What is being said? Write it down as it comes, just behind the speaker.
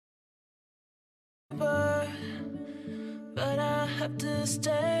But I have to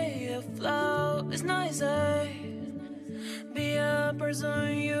stay afloat. It's not easy. Be a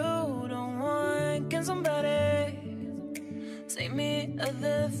person you don't want. Can somebody take me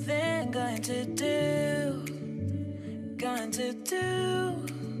other thing? Going to do.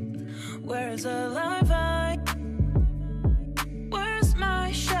 Where's the life where's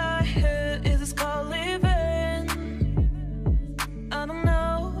my childhood? Is this called living? I don't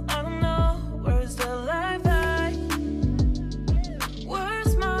know. Where's the life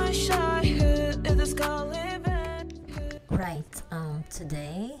where's my childhood? Is this called living? Right,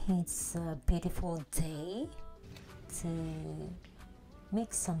 today it's a beautiful day to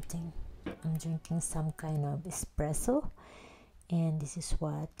make something. I'm drinking some kind of espresso, and this is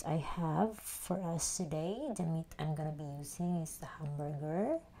what I have for us today. The meat I'm gonna be using is the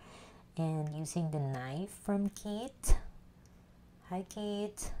hamburger, and using the knife from Kit. Hi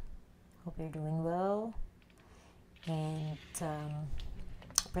Kit, hope you're doing well. And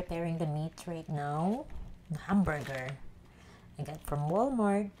preparing the meat right now. The hamburger I got from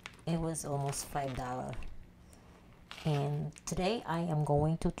Walmart. It was almost $5. And today I am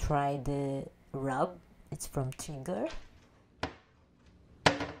going to try the rub. It's from Trigger.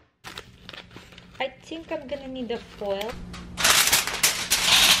 I think I'm gonna need a foil.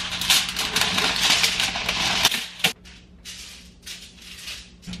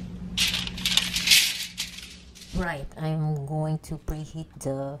 Right, I'm going to preheat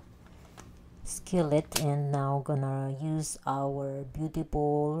the skillet, and now gonna use our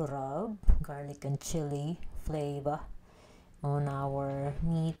beautiful rub, garlic and chili flavor on our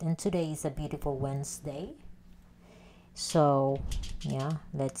meat. And today is a beautiful Wednesday, so yeah,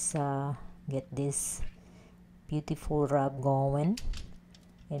 let's get this beautiful rub going.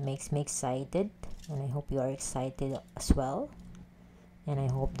 It makes me excited, and I hope you are excited as well, and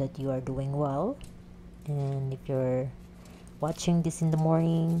I hope that you are doing well. And if you're watching this in the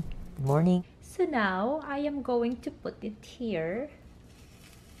morning, good morning. So now I am going to put it here,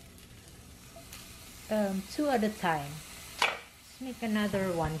 two at a time. Let's make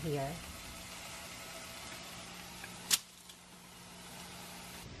another one here.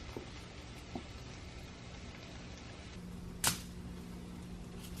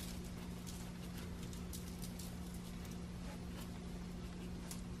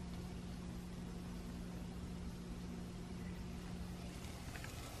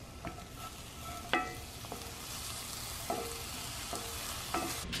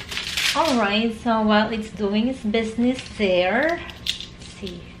 Alright, so while it's doing its business there, let's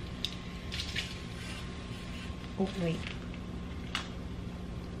see. Oh, wait.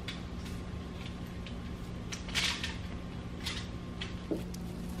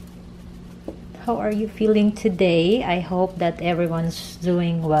 How are you feeling today? I hope that everyone's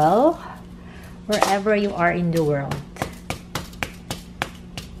doing well, wherever you are in the world.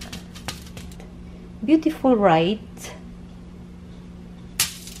 Beautiful, right?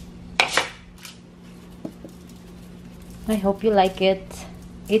 I hope you like it.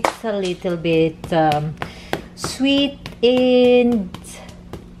 It's a little bit sweet and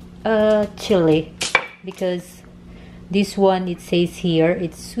chili, because this one, it says here,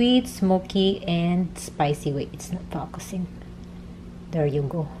 it's sweet, smoky, and spicy. Wait, it's not focusing. There you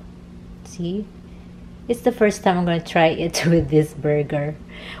go. See? It's the first time I'm gonna try it with this burger.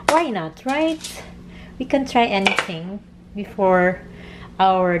 Why not, right? We can try anything before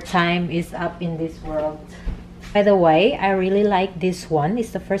our time is up in this world. By the way, I really like this one.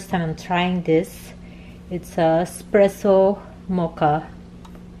 It's the first time I'm trying this. It's a espresso mocha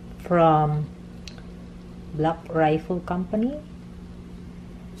from Black Rifle Company.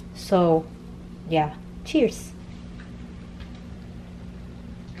 So yeah, cheers.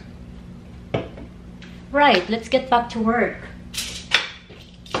 Right, let's get back to work.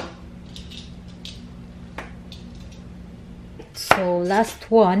 So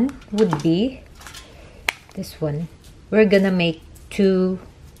last one would be this one. We're gonna make 2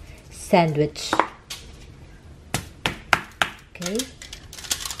 sandwich. Okay.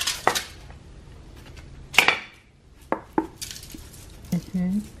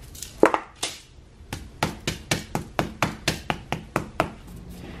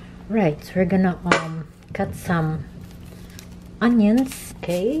 Right, so we're gonna cut some onions.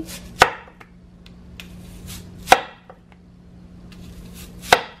 Okay.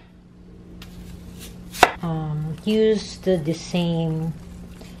 Use the same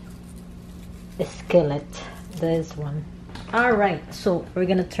skillet, this one. All right, so we're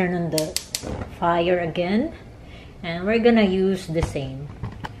gonna turn on the fire again, and we're gonna use the same.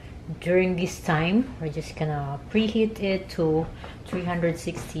 During this time, we're just gonna preheat it to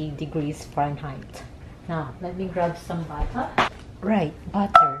 360 degrees Fahrenheit. Now, let me grab some butter. Right,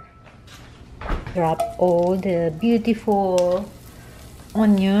 butter. Drop all the beautiful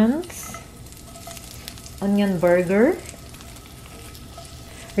onions. Onion burger.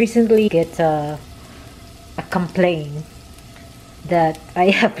 Recently get a complaint that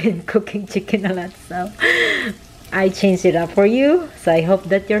I have been cooking chicken a lot, so I changed it up for you. So I hope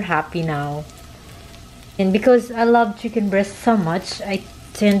that you're happy now. And because I love chicken breast so much, I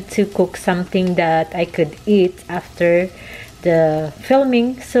tend to cook something that I could eat after the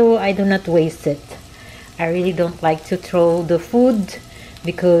filming, so I do not waste it. I really don't like to throw the food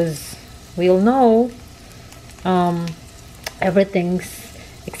because we all know everything's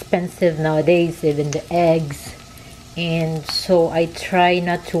expensive nowadays, even the eggs, and so I try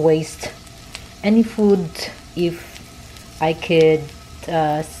not to waste any food if I could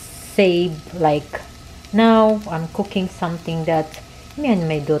save. Like now I'm cooking something that me and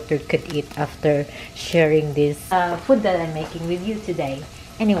my daughter could eat after sharing this food that I'm making with you today.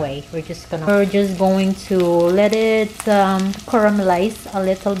 Anyway, we're just going to let it caramelize a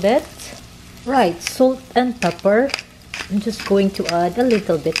little bit. Right, salt and pepper. I'm just going to add a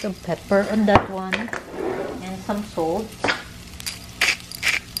little bit of pepper on that one and some salt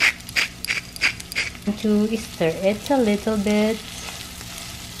to stir it a little bit,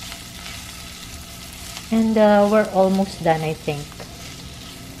 and we're almost done, I think.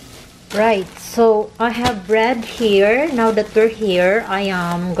 Right, so I have bread here. Now that we're here, I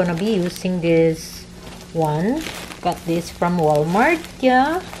am gonna be using this one. Got this from Walmart.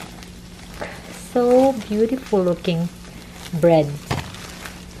 Yeah, so beautiful looking bread.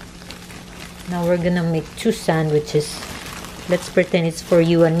 Now we're gonna make 2 sandwiches. Let's pretend it's for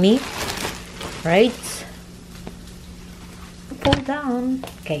you and me, right? Pull down.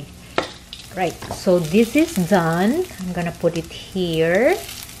 Okay, right, so this is done. I'm gonna put it here,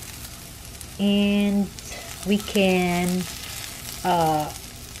 and we can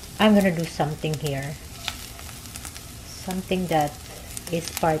I'm gonna do something here, something that is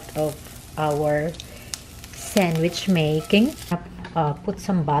part of our sandwich making. Put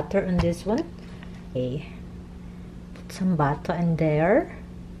some butter on this one. Okay, put some butter in there.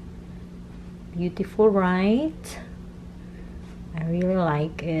 Beautiful, right? I really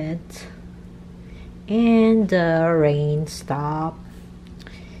like it. And the rain stopped.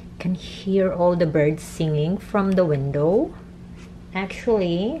 Can hear all the birds singing from the window.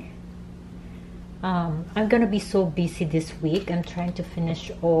 Actually, I'm gonna be so busy this week. I'm trying to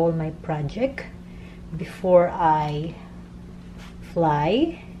finish all my project before I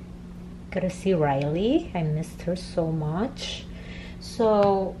fly. Gotta see Riley. I missed her so much.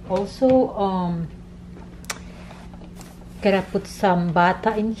 So also gotta put some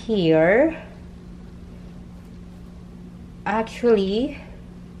bata in here. Actually,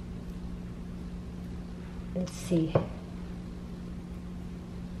 let's see.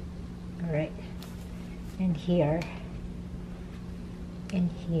 All right, and here, and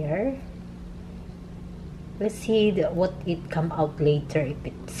here. Let's see what it come out later, if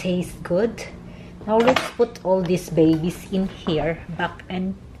it tastes good. Now let's put all these babies in here, back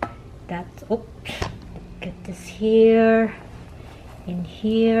and that. Oops, get this here, in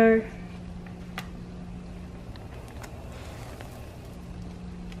here.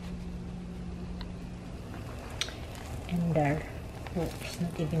 And there. Oh, it's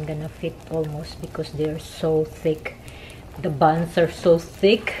not even gonna fit almost because they're so thick. The buns are so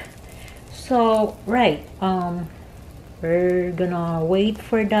thick. So right, we're gonna wait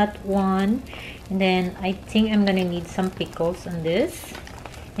for that one, and then I think I'm gonna need some pickles on this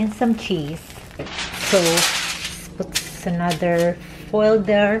and some cheese. So put another foil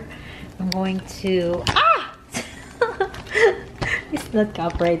there. I'm going to it's not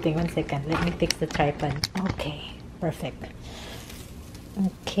cooperating. 1 second, let me fix the tripod. Okay, perfect.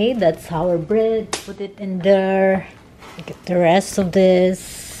 Okay, that's our bread. Put it in there. Get the rest of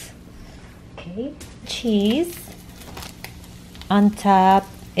this. Okay, cheese on top.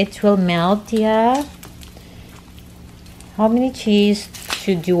 It will melt. Yeah, how many cheese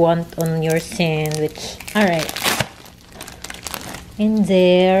should you want on your sandwich? All right, in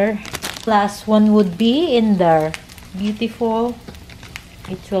there. Last one would be in there. Beautiful.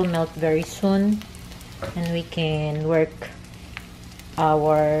 It will melt very soon, and we can work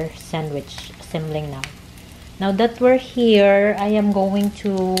our sandwich assembling now. Now that we're here, I am going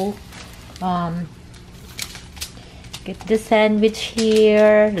to get the sandwich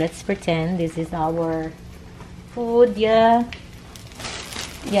here. Let's pretend this is our food. Yeah,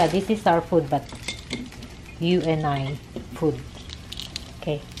 this is our food, but you and I food.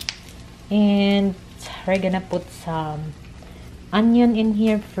 Okay, and we're gonna put some onion in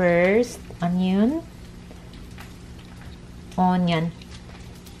here first. Onion.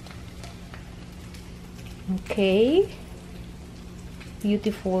 Okay.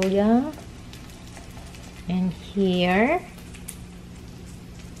 Beautiful, yeah. And here.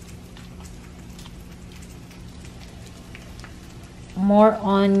 More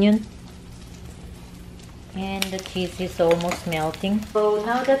onion. And the cheese is almost melting. So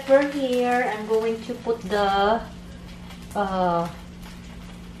now that we're here, I'm going to put the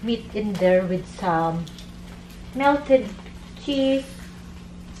meat in there with some melted cheese.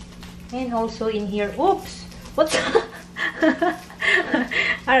 And also in here, oops, what's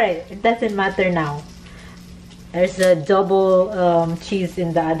alright, it doesn't matter now. There's a double cheese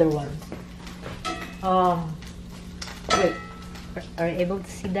in the other one. Wait, are you able to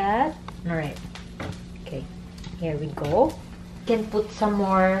see that? Alright, okay, here we go. You can put some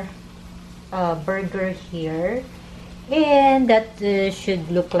more burger here, and that should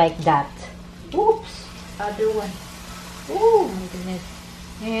look like that. Oops, other one. Oh my goodness.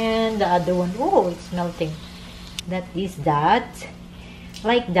 And the other one, oh, it's melting. That is that,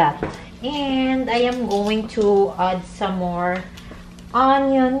 like that. And I am going to add some more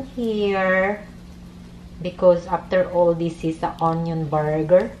onion here, because after all, this is an onion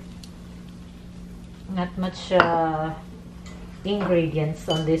burger. Not much ingredients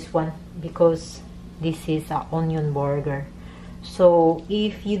on this one, because this is an onion burger. So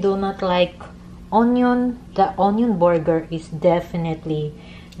if you do not like onion, the onion burger is definitely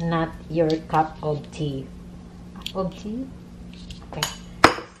not your cup of tea. Okay,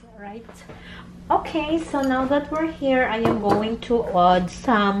 right. Okay, so now that we're here, I am going to add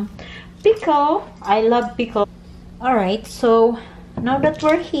some pickle. I love pickle. All right, so now that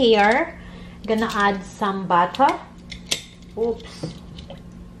we're here, I'm gonna add some butter. Oops,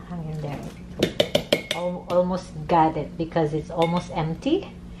 hang in there. Almost got it because it's almost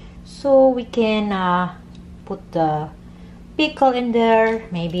empty. So we can put the pickle in there,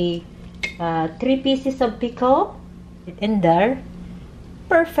 maybe 3 pieces of pickle in there.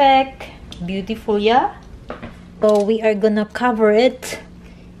 Perfect, beautiful, yeah. So we are gonna cover it,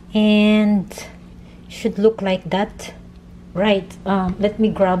 and should look like that, right? Let me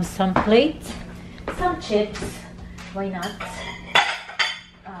grab some plate, some chips, why not?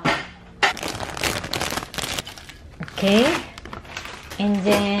 Okay, and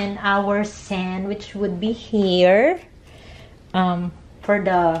then our sandwich would be here. For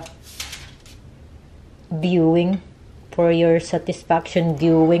the viewing, for your satisfaction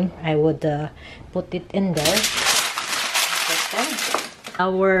viewing, I would put it in there.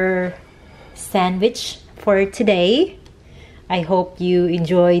 Our sandwich for today. I hope you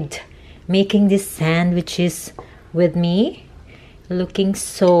enjoyed making these sandwiches with me. Looking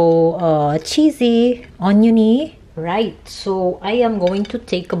so cheesy, oniony. Right, so I am going to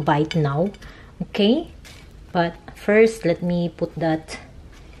take a bite now. Okay, but first let me put that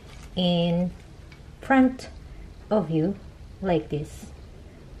in front of you like this.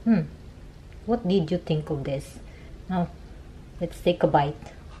 What did you think of this? Now let's take a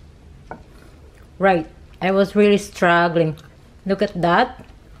bite. Right, I was really struggling. Look at that.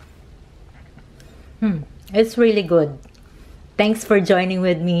 It's really good. Thanks for joining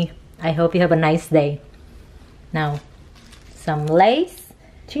with me. I hope you have a nice day. Now, some lace.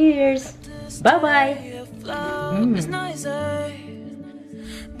 Cheers. Bye-bye.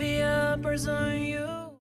 Be a person you